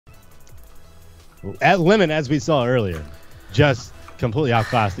At Lemon, as we saw earlier, just completely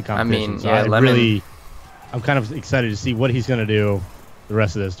outclassed the competition. I mean, so yeah, Lemon. I'm kind of excited to see what he's going to do the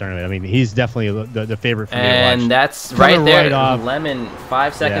rest of this tournament. I mean, he's definitely the favorite for me to watch. And that's right there. Right Lemon,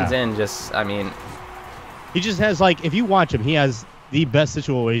 5 seconds in, just, I mean. He just has, like, if you watch him, he has the best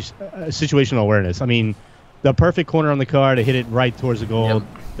situational awareness. I mean, the perfect corner on the car to hit it right towards the goal. Yep.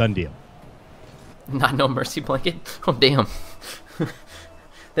 Done deal. Not no mercy blanket. Oh, damn.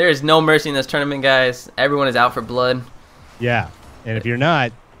 There is no mercy in this tournament, guys. Everyone is out for blood. Yeah. And if you're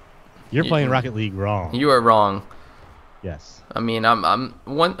not, you're playing Rocket League wrong. You are wrong. Yes. I mean,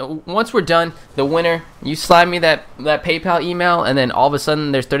 once we're done, the winner, you slide me that PayPal email, and then all of a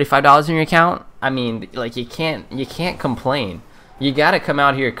sudden there's $35 in your account. I mean, like, you can't complain. You got to come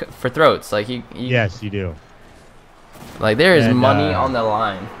out here for throats. Like Yes, you do. Like, there is money on the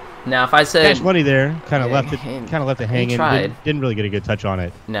line. Now, if I said Cash Money there, kind of left it hanging. Didn't really get a good touch on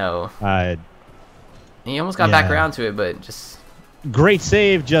it. No. He almost got back around to it, but just great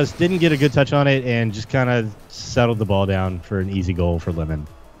save. Just didn't get a good touch on it, and just kind of settled the ball down for an easy goal for Lemon.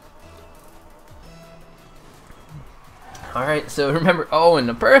 All right. So remember, and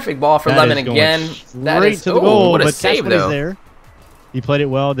the perfect ball for Lemon again. That is to the goal. What a but save though. There. He played it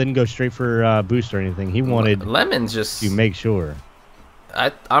well. Didn't go straight for boost or anything. He wanted Lemon's just to make sure.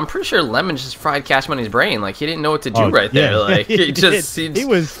 I'm pretty sure Lemon just fried Cash Money's brain. Like, he didn't know what to do there. Like, he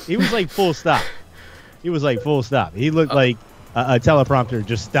was like full stop. He was like full stop. He looked like a teleprompter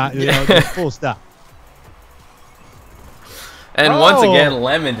just stopped. Just full stop. And once again,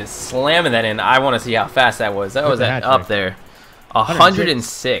 Lemon just slamming that in. I want to see how fast that was. That was up there.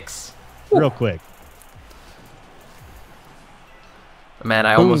 106. Real quick. Man,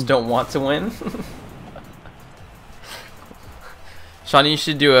 I almost don't want to win. Sean, you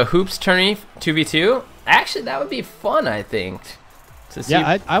should do a hoops tourney 2v2. Actually, that would be fun, I think.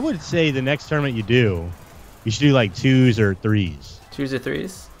 Yeah, I would say the next tournament you do, you should do like 2s or 3s. 2s or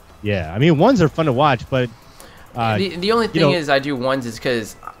 3s? Yeah, I mean 1s are fun to watch, but the only thing is I do 1s is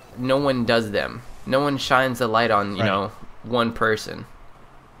because no one does them. No one shines the light on one person.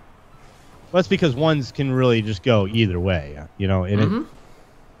 Well, that's because 1s can really just go either way, and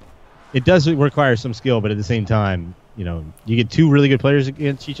it does require some skill, but at the same time, you get 2 really good players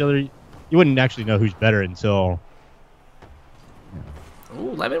against each other. You wouldn't actually know who's better until.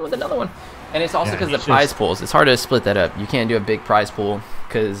 Ooh, Lemon with another one. And it's also because of the prize pools. It's hard to split that up. You can't do a big prize pool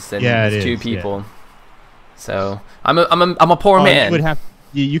because then it's 2 people. Yeah. So I'm a poor man.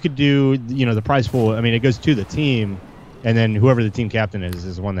 You could do the prize pool. I mean, it goes to the team, and then whoever the team captain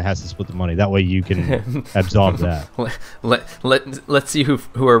is the one that has to split the money. That way you can absolve that. Let's see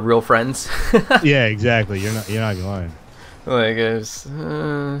who are real friends. Yeah, exactly. You're not lying. Like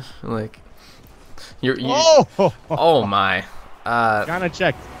oh my. Kind of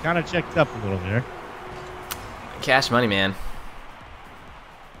checked up a little there. Cash Money, man.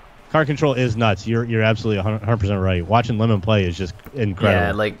 Car control is nuts. You're absolutely 100% right. Watching Lemon play is just incredible.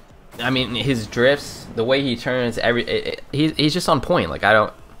 Yeah, like, I mean, his drifts, the way he turns, he's just on point. Like,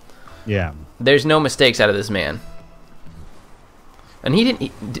 Yeah. There's no mistakes out of this man. And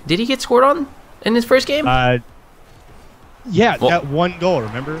did he get scored on in his first game? Yeah, that one goal,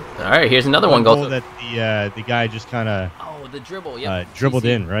 remember? All right, here's another one goal that the guy just kind of the dribble, yep. Dribbled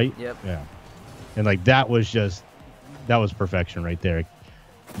in, right? Yep. Yeah. And like that was perfection right there.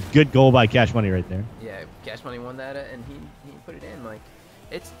 Good goal by Cash Money right there. Yeah, Cash Money won that, and he put it in. Like,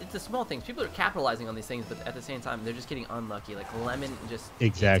 it's the small things. People are capitalizing on these things, but at the same time, they're just getting unlucky. Like Lemon just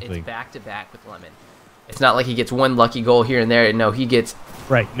it's back to back with Lemon. It's not like he gets one lucky goal here and there. No, he gets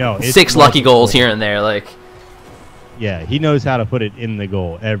 6 lucky goals here and there. Like, yeah, he knows how to put it in the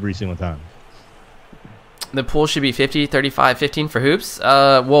goal every single time. The pool should be 50, 35, 15 for hoops.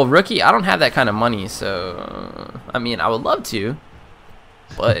 Well, rookie, I don't have that kind of money, so I mean, I would love to,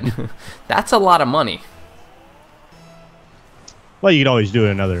 but that's a lot of money. Well, you could always do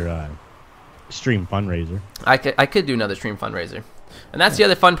another stream fundraiser. I could do another stream fundraiser, and that's the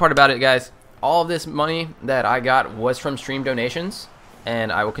other fun part about it, guys. All of this money that I got was from stream donations,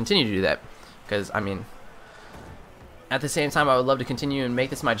 and I will continue to do that because, I mean, at the same time, I would love to continue and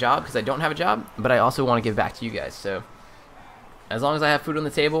make this my job because I don't have a job, but I also want to give back to you guys. So as long as I have food on the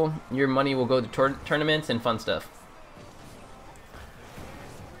table, your money will go to tournaments and fun stuff.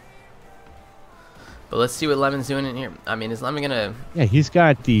 But let's see what Lemon's doing in here. I mean, is Lemon gonna? Yeah, he's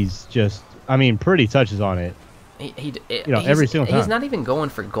got these pretty touches on it. Every single time. He's not even going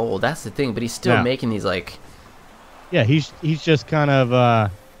for gold. That's the thing. But he's still making these like. Yeah, he's just kind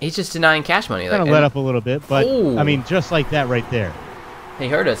of. He's just denying Cash Money. Kind of let up a little bit, but I mean, just like that right there. He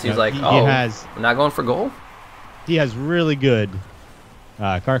heard us. He's like, we're not going for goal. He has really good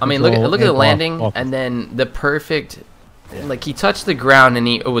Car I mean, control look at the and landing, ball and then the perfect, like he touched the ground and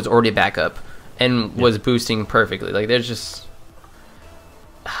he was already back up, and was boosting perfectly. Like there's just,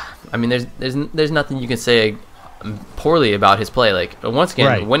 I mean, there's nothing you can say poorly about his play. Like once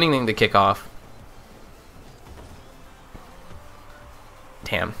again, winning the kickoff.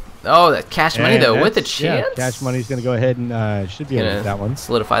 Damn. Oh, that Cash Money though with a chance. Yeah, Cash Money's gonna go ahead and should be able to get that one.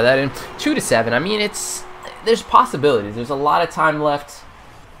 Solidify that in 2-7. I mean, there's possibilities. There's a lot of time left.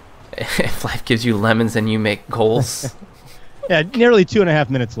 If life gives you lemons and you make goals. Yeah, nearly 2.5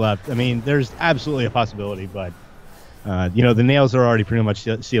 minutes left. I mean, there's absolutely a possibility, but you know, the nails are already pretty much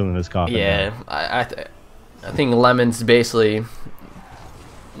sealing this coffin. Yeah, I think Lemon's basically,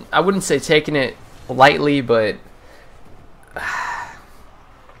 I wouldn't say taking it lightly, but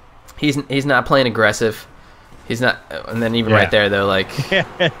he's not playing aggressive. He's not, and then even right there though, like yeah,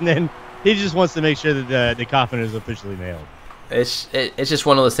 and then he just wants to make sure that the coffin is officially nailed. It's just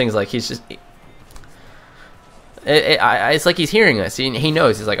one of those things. Like he's just, it's like he's hearing us. He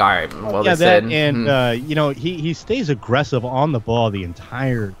knows. He's like, all right, well, yeah, that and you know, he stays aggressive on the ball the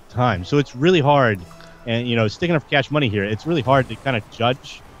entire time. So it's really hard, and you know, sticking up for Cash Money here, it's really hard to kind of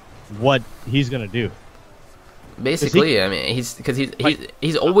judge what he's gonna do. Basically, I mean,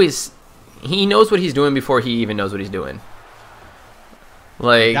 he's always, he knows what he's doing before he even knows what he's doing.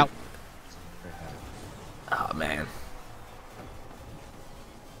 Like, oh man.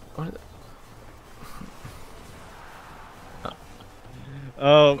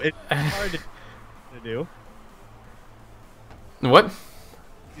 Oh, it's hard to do. What?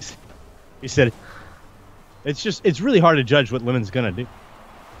 He said, it's really hard to judge what Lemon's gonna do.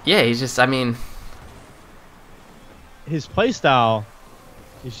 Yeah, he's just, I mean, his play style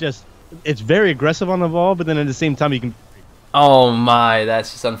is just, it's very aggressive on the ball, but then at the same time you can. Oh my,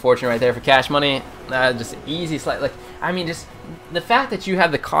 that's just unfortunate right there for Cash Money. Just easy slide. Like, I mean, just the fact that you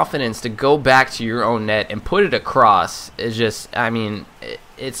have the confidence to go back to your own net and put it across is just, I mean,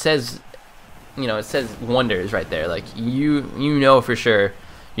 it says, you know, it says wonders right there. Like, you know for sure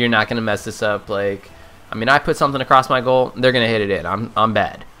you're not going to mess this up. Like, I mean, I put something across my goal, they're going to hit it in. I'm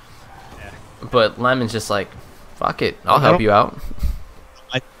bad. Yeah. But Lemon's just like, fuck it, I'll help you out.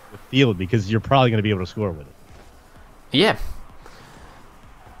 I like the field because you're probably going to be able to score with it. Yeah.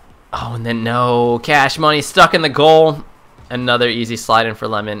 Oh, and then no, Cash Money stuck in the goal. Another easy slide in for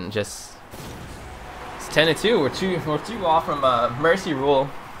Lemon. Just, it's 10-2. We're two off from mercy rule.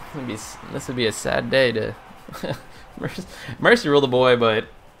 This would be a sad day to mercy rule the boy, but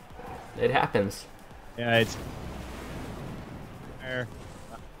it happens. Yeah, it's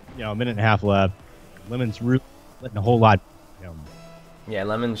you know, a minute and a half left. Lemon's really letting a whole lot. Yeah,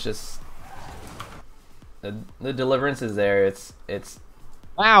 Lemon's just. The deliverance is there. It's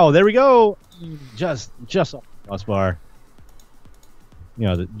wow, there we go. Just off the crossbar. You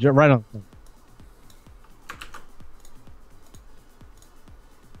know, right on.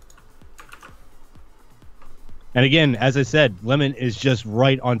 And again, as I said, Lemon is just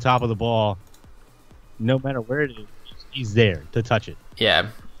right on top of the ball. No matter where it is, he's there to touch it. Yeah,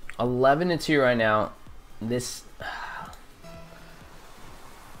 11-2 right now. This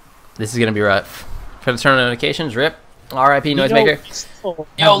is gonna be rough. For the turn notifications, rip. R.I.P. Noisemaker.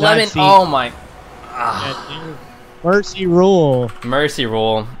 Yo, Lemon. Oh my. Mercy rule. Mercy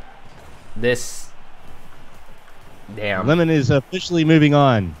rule. This. Damn. Lemon is officially moving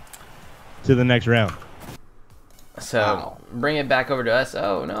on to the next round. So bring it back over to us.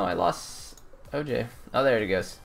 Oh no, I lost OJ. Oh, there it goes.